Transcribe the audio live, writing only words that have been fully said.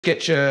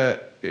Get you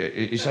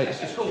say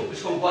it's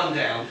called One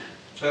Down.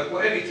 So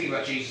whatever you think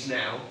about Jesus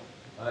now,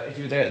 if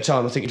you were there at the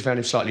time, I think you'd found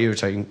him slightly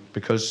irritating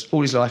because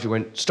all his life he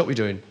went, stop what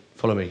you're doing,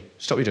 follow me.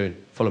 Stop what you're doing,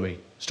 follow me.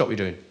 Stop what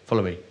you're doing,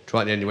 follow me.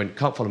 Right at the end he went,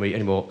 can't follow me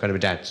anymore, go to my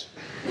dad's.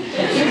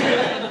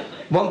 At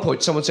one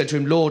point someone said to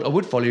him, Lord, I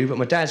would follow you, but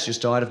my dad's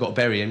just died, I've got to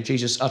bury him.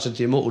 Jesus uttered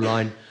the immortal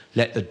line,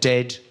 let the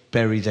dead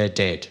bury their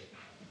dead.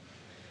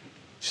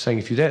 Just saying,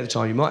 if you were there at the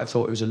time, you might have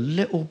thought it was a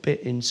little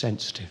bit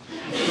insensitive.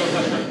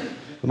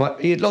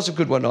 He had lots of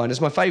good one-liners.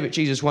 My favourite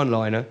Jesus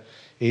one-liner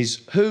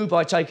is, who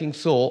by taking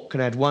thought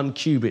can add 1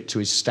 cubit to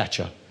his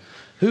stature?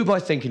 Who by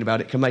thinking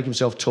about it can make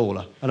himself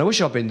taller? And I wish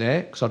I'd been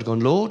there, because I'd have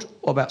gone, Lord,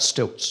 what about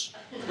stilts?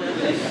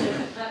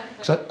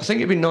 Because I think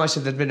it'd been nice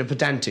if there'd been a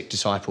pedantic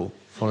disciple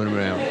following him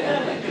around.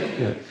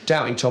 You know,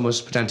 doubting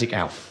Thomas, pedantic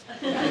Alf.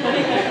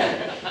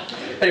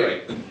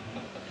 Anyway,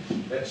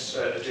 let's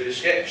do the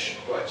sketch.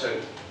 Right,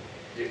 so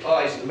the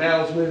eyes and the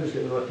mouths move, let's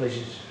get in the right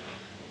places.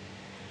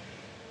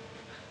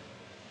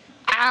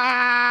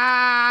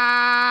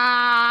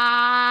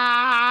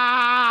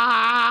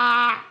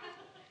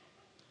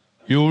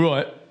 You all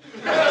right?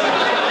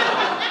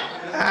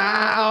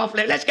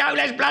 Let's go,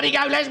 let's bloody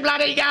go, let's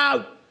bloody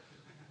go!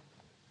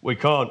 We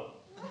can't.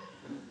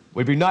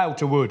 We've been nailed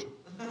to wood.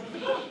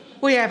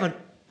 We haven't.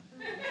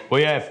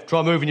 We have.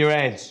 Try moving your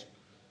hands.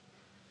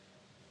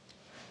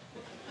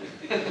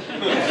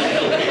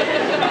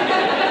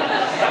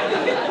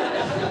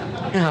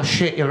 Oh,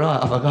 shit, you're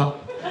right, I forgot.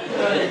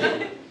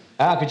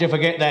 How could you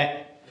forget that?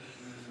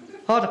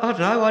 I don't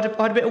know, I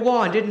had a bit of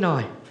wine, didn't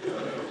I?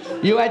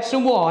 You had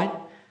some wine?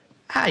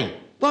 Hey,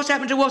 what's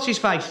happened to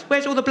What's-His-Face?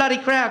 Where's all the bloody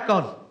crowd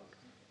gone?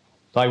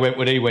 They went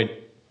when he went.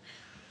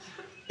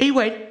 He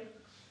went?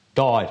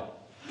 Died.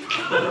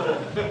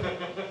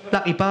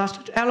 Lucky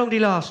bastard. How long did he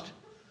last?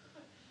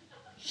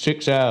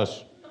 6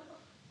 hours.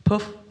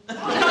 Puff.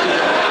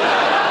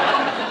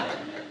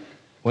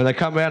 When they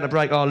come round to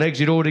break our legs,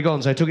 he'd already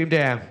gone, so they took him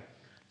down.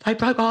 They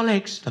broke our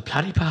legs, the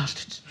bloody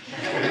bastards.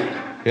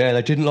 Yeah,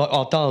 they didn't like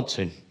our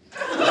dancing.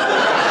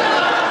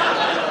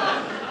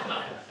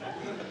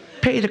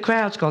 Pity the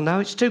crowd's gone, though.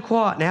 It's too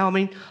quiet now. I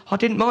mean, I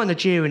didn't mind the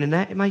jeering and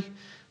that. It made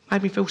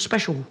me feel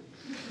special.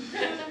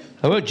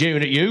 They weren't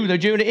jeering at you, they were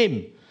jeering at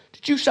him.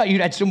 Did you say you'd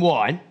had some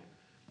wine?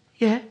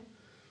 Yeah.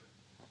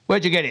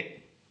 Where'd you get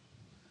it?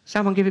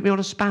 Someone gave it me on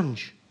a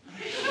sponge.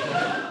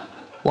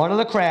 One of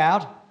the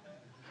crowd?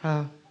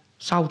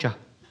 Soldier.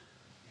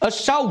 A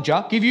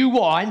soldier give you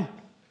wine?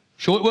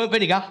 Sure it weren't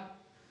vinegar?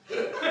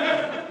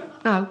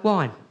 No,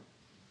 wine.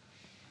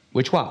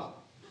 Which one?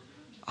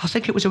 I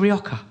think it was a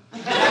Rioja.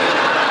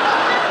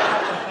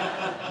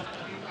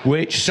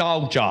 Which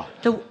soldier?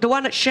 The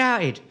one that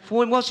shouted, for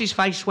when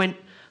What's-His-Face went,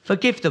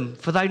 forgive them,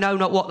 for they know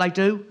not what they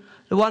do.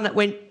 The one that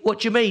went, what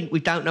do you mean we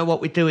don't know what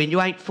we're doing?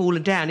 You ain't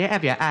fallen down yet,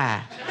 have you?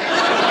 Ah.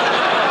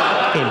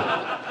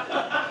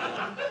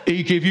 Him.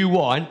 He give you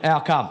wine?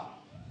 How come?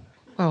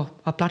 Well,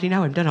 I bloody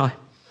know him, don't I?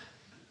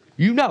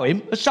 You know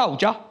him? A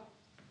soldier?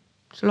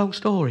 It's a long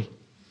story.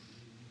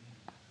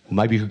 Well,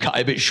 maybe you could cut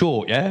it a bit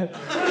short, yeah?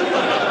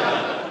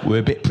 We're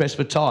a bit pressed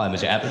for time,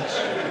 as it happens.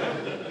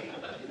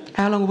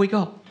 How long have we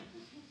got?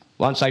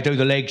 Once they do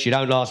the legs, you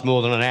don't last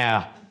more than an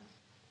hour.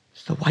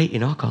 It's the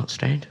waiting I can't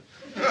stand.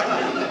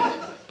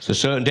 It's the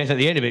certain death at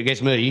the end of it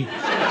gets me.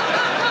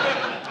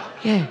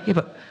 Yeah,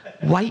 but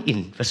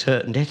waiting for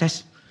certain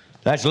death,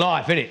 that's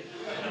life, isn't it?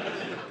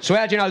 So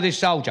how do you know this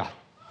soldier?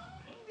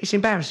 It's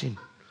embarrassing.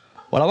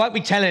 Well, I won't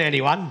be telling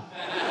anyone.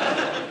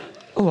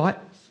 All right,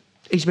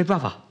 he's my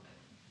brother.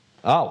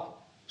 Oh,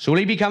 so will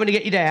he be coming to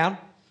get you down?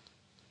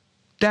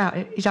 Doubt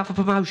it, he's up for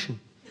promotion.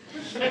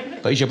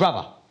 But he's your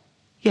brother?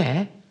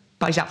 Yeah,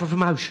 but he's up for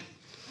promotion.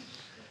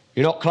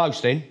 You're not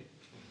close, then?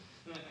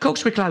 Of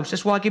course we're close,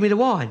 that's why he gave me the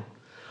wine.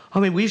 I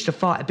mean, we used to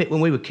fight a bit when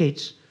we were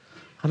kids.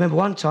 I remember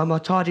one time I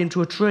tied him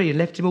to a tree and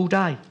left him all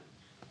day.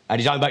 And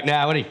he's home back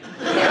now, isn't he?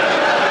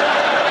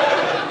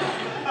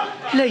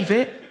 Leave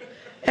it.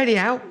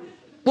 Anyhow,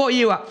 what are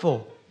you up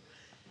for?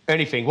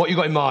 Anything. What you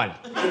got in mind?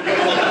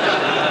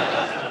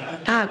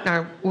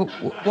 No.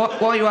 Why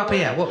are you up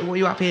here? What are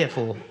you up here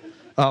for?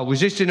 Oh,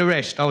 resisting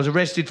arrest. I was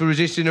arrested for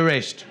resisting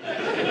arrest.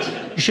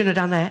 You shouldn't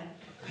have done that.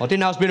 I didn't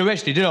know I was being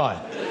arrested, did I?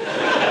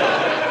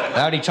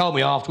 They only told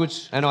me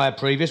afterwards, and I had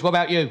previous. What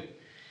about you?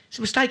 It's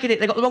a mistake, innit?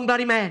 They got the wrong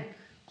bloody man.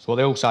 That's what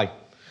they all say.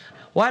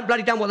 Well, I hadn't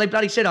bloody done what they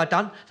bloody said I'd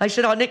done. They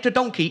said I nicked a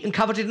donkey and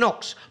coveted an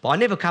ox. But I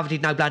never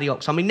coveted no bloody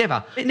ox. I mean,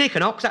 never. Nick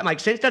an ox, that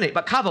makes sense, doesn't it?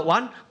 But covet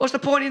one, what's the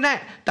point in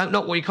that? Don't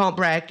knock what you can't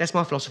brag. That's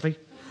my philosophy.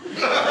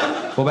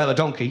 What about the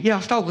donkey? Yeah, I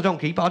stole the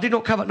donkey, but I did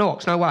not covet an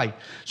ox, no way.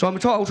 So I'm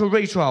entitled to a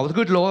retrial. With a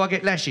good lawyer, I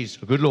get lashes.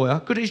 A good lawyer,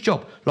 good at his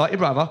job. Like your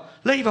brother.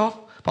 Leave off.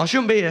 But I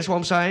shouldn't be here, that's what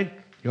I'm saying.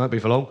 You won't be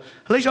for long.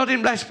 At least I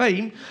didn't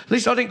blaspheme. At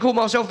least I didn't call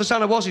myself the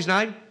son of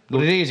what's-his-name.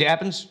 Well, it is, it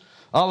happens.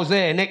 I was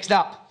there, next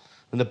up.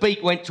 And the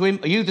beak went to him,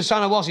 are you the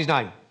son of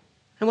what's-his-name?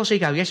 And what's he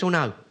go, yes or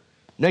no?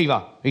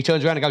 Neither. He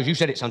turns around and goes, you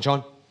said it,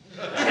 sunshine.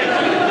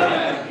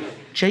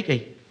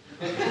 Cheeky.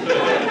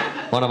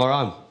 One of our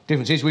own.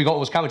 Difference is we got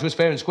what was coming to us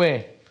fair and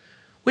square.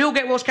 We all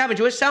get what's coming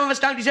to us. Some of us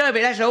don't deserve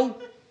it, that's all.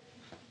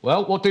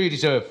 Well, what do you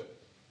deserve?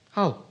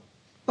 Oh.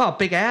 Well, a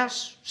big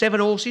house, 7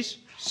 horses.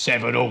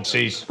 7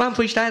 horses. One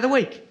for each day of the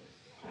week.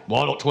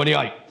 Why not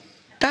 28?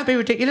 Don't be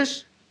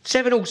ridiculous.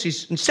 7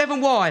 horses and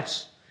 7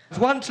 wives.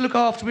 1 to look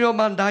after me on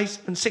Mondays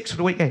and 6 for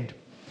the weekend.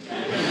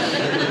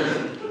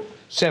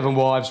 7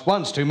 wives.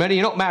 1's too many.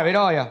 You're not married,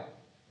 are you?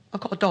 I've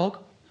got a dog.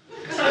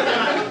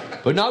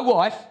 But no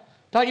wife.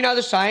 Don't you know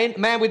the saying? A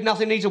man with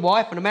nothing needs a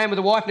wife, and a man with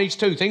a wife needs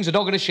 2 things, a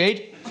dog and a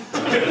shed.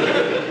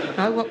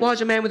 No, why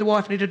does a man with a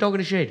wife need a dog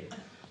and a shed?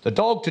 The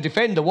dog to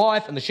defend the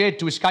wife and the shed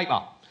to escape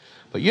her.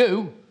 But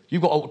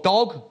you've got a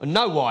dog and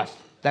no wife.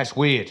 That's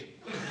weird.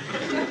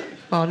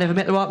 Well, I never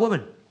met the right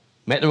woman.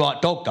 Met the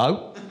right dog,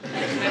 though.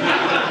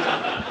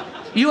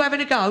 You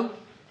having a go?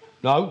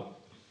 No.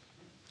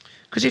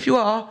 Because if you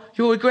are,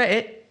 you'll regret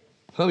it.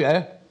 Oh,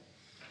 yeah?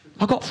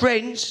 I've got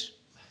friends.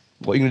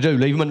 What are you going to do,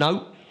 leave them a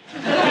note?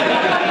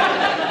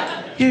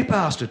 You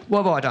bastard.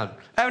 What have I done?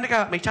 Having a go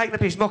at me, taking the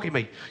piss, mocking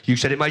me. You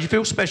said it made you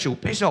feel special.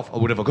 Piss off. I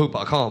would if I could,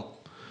 but I can't.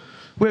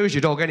 Where is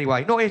your dog,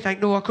 anyway? Not here, thank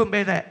no, I couldn't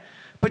bear that.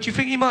 But do you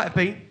think he might have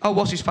been... Oh,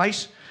 what's his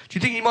face? Do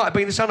you think he might have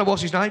been the son of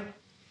what's his name?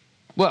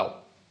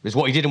 Well, there's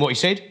what he did and what he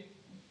said.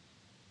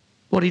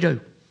 What'd he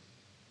do?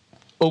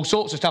 All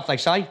sorts of stuff, they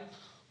say.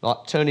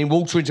 Like turning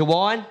water into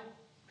wine.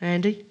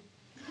 Andy?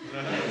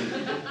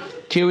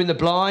 Curing the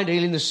blind,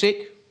 healing the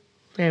sick.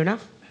 Fair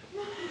enough.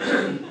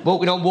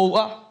 Walking on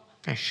water.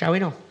 That's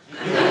showing off.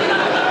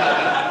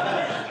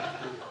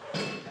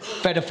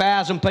 Fed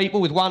 1,000 people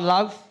with 1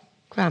 loaf.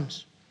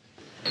 Crumbs.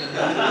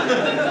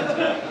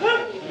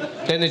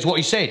 Then there's what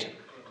he said.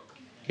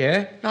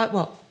 Yeah? Like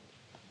what?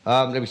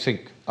 Let me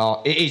think.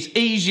 It is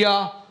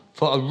easier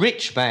for a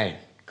rich man.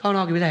 Can't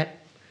argue with that.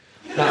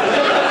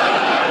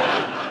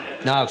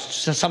 No,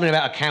 something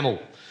about a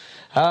camel.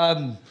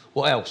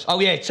 What else?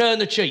 Oh, yeah, turn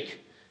the cheek.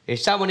 If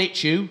someone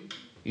hits you,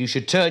 you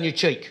should turn your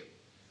cheek.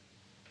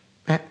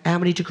 How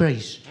many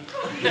degrees?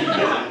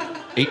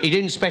 He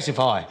didn't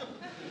specify.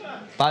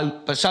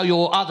 But so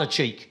your other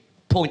cheek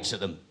points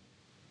at them.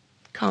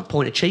 Can't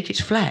point a cheek,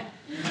 it's flat.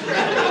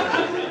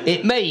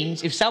 It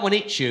means if someone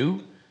hits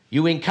you,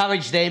 you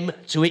encourage them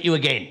to hit you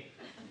again.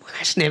 Well,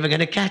 that's never going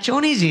to catch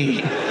on, is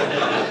it?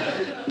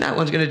 No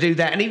one's going to do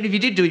that. And even if you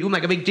did do it, you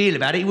wouldn't make a big deal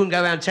about it. You wouldn't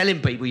go around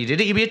telling people you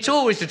did it. You'd be a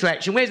tourist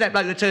attraction. Where's that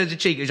bloke that turns the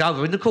cheek? He's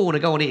over in the corner.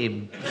 Go on, hit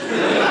him.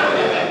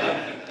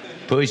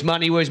 Put his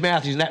money where his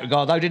mouth is in that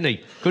regard, though, didn't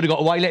he? Could have got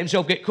away, let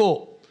himself get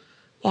caught.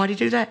 Why'd he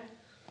do that?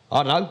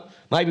 I don't know.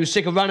 Maybe he was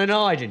sick of running and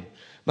hiding.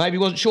 Maybe he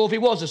wasn't sure if he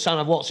was the son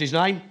of what's his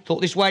name.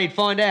 Thought this way he'd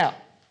find out.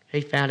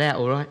 He found out,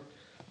 all right.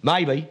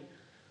 Maybe.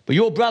 But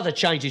your brother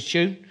changed his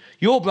tune.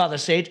 Your brother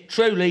said,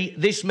 truly,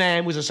 this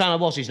man was the son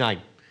of what's his name.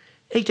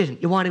 He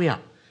didn't. You're winding me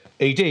up.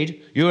 He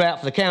did. You were out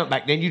for the count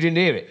back then. You didn't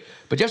hear it.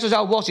 But just as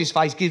old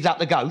what's-his-face gives up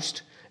the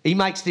ghost, he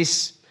makes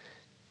this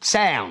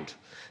sound.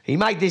 He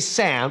made this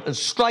sound, and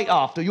straight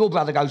after, your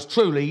brother goes,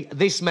 truly,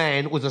 this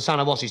man was the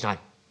son of what's his name.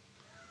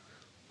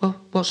 Well,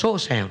 what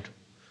sort of sound?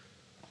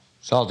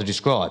 It's hard to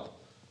describe.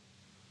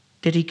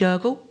 Did he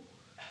gurgle?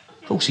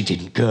 Of course he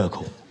didn't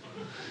gurgle.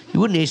 You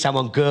wouldn't hear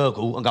someone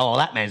gurgle and go, oh,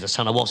 that man's the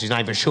son of what's his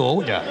name for sure,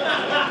 would you?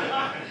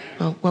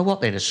 Well,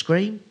 what then, a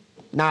scream?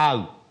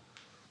 No.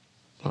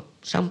 What,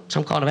 some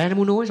kind of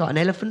animal noise, like an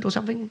elephant or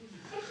something?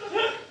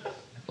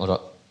 I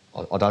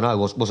don't know.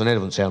 What's an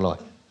elephant sound like?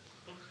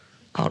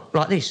 Oh,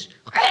 like this.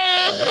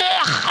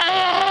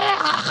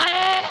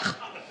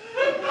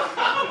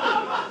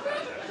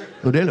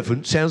 An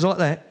elephant sounds like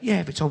that? Yeah,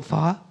 if it's on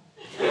fire.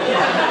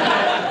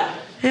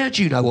 How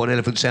do you know what an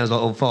elephant sounds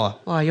like on fire?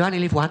 Well, you only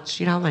live once,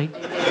 you know what I mean?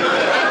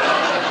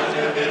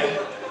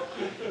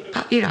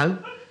 But, you know,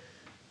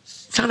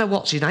 son of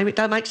what's his name, it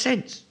don't make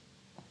sense.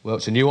 Well,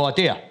 it's a new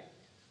idea.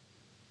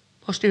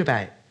 What's new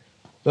about it?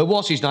 But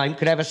what's his name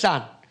could have a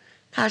son.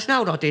 No, it's an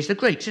old idea, it's the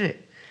Greeks, isn't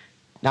it?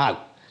 No,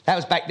 that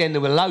was back then.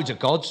 There were loads of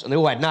gods and they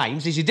all had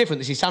names. This is different.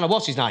 This is son of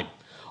what's his name.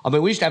 I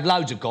mean, we used to have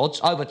loads of gods.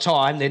 Over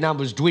time, their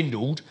numbers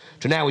dwindled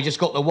to now we just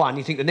got the one.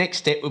 You think the next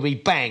step would be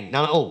bang,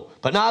 none at all.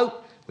 But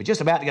no, we're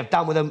just about to get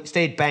done with them.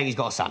 Instead, bang, he's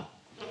got a son.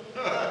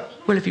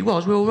 Well, if he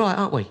was, we're all right,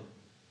 aren't we?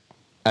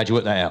 How'd you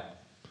work that out?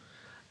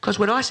 Because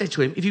when I said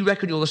to him, if you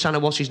reckon you're the son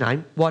of what's his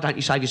name, why don't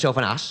you save yourself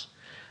and us?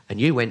 And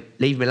you went,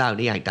 leave him alone,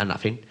 he ain't done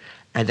nothing.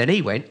 And then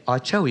he went, I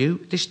tell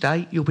you, this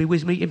day you'll be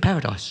with me in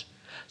paradise.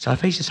 So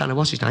if he's the son of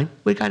what's his name,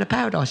 we're going to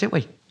paradise, aren't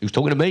we? He was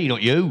talking to me,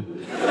 not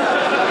you.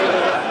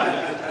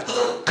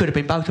 Could have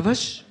been both of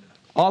us.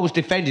 I was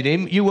defending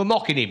him, you were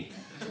mocking him.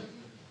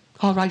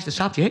 I raised the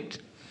subject.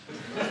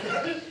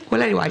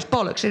 Well, anyway, it's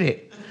bollocks, isn't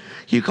it?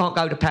 You can't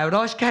go to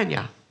paradise, can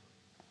you?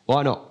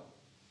 Why not?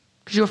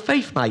 Because you're a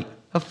thief, mate.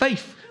 A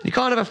thief. You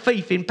can't have a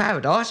thief in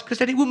paradise, because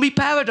then it wouldn't be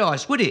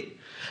paradise, would it?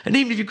 And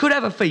even if you could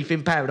have a thief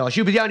in paradise,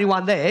 you'd be the only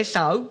one there,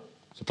 so...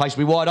 It's a place to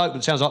be wide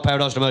open. Sounds like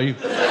paradise to me.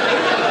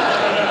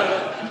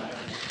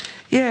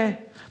 Yeah,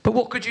 but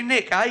what could you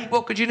nick, eh?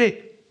 What could you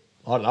nick?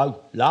 I don't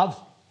know.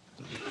 Love?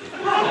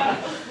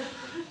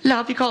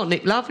 Love? You can't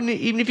nick love. And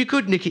even if you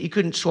could nick it, you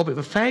couldn't swab it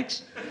with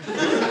fags.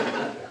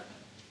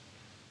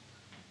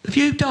 If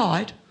you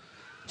died,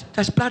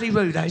 that's bloody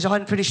rude, that is. I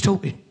hadn't finished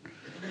talking.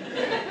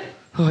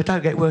 Oh, it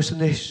don't get worse than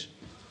this.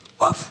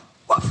 Woof,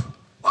 woof.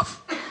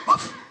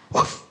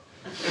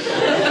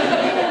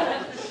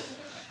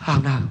 Oh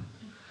no.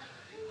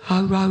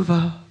 Oh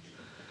Rover,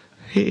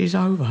 it is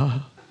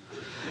over.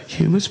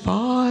 You must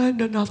find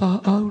another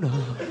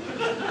owner.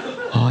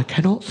 I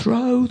cannot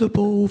throw the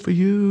ball for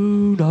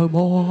you no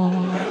more.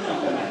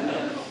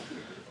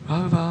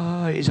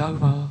 Rover, it is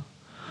over.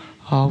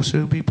 I'll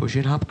soon be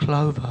pushing up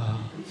clover.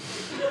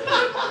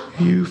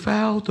 You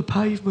fouled the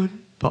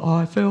pavement, but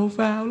I fell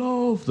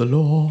foul of the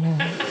law.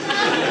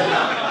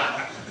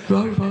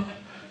 Rover,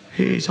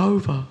 it is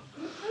over.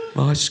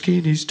 My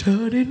skin is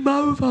turning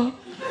mauve.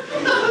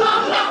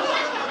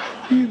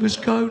 You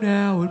must go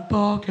now and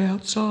bark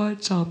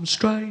outside some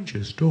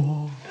stranger's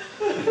door.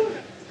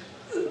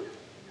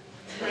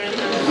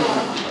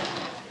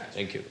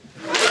 Thank you.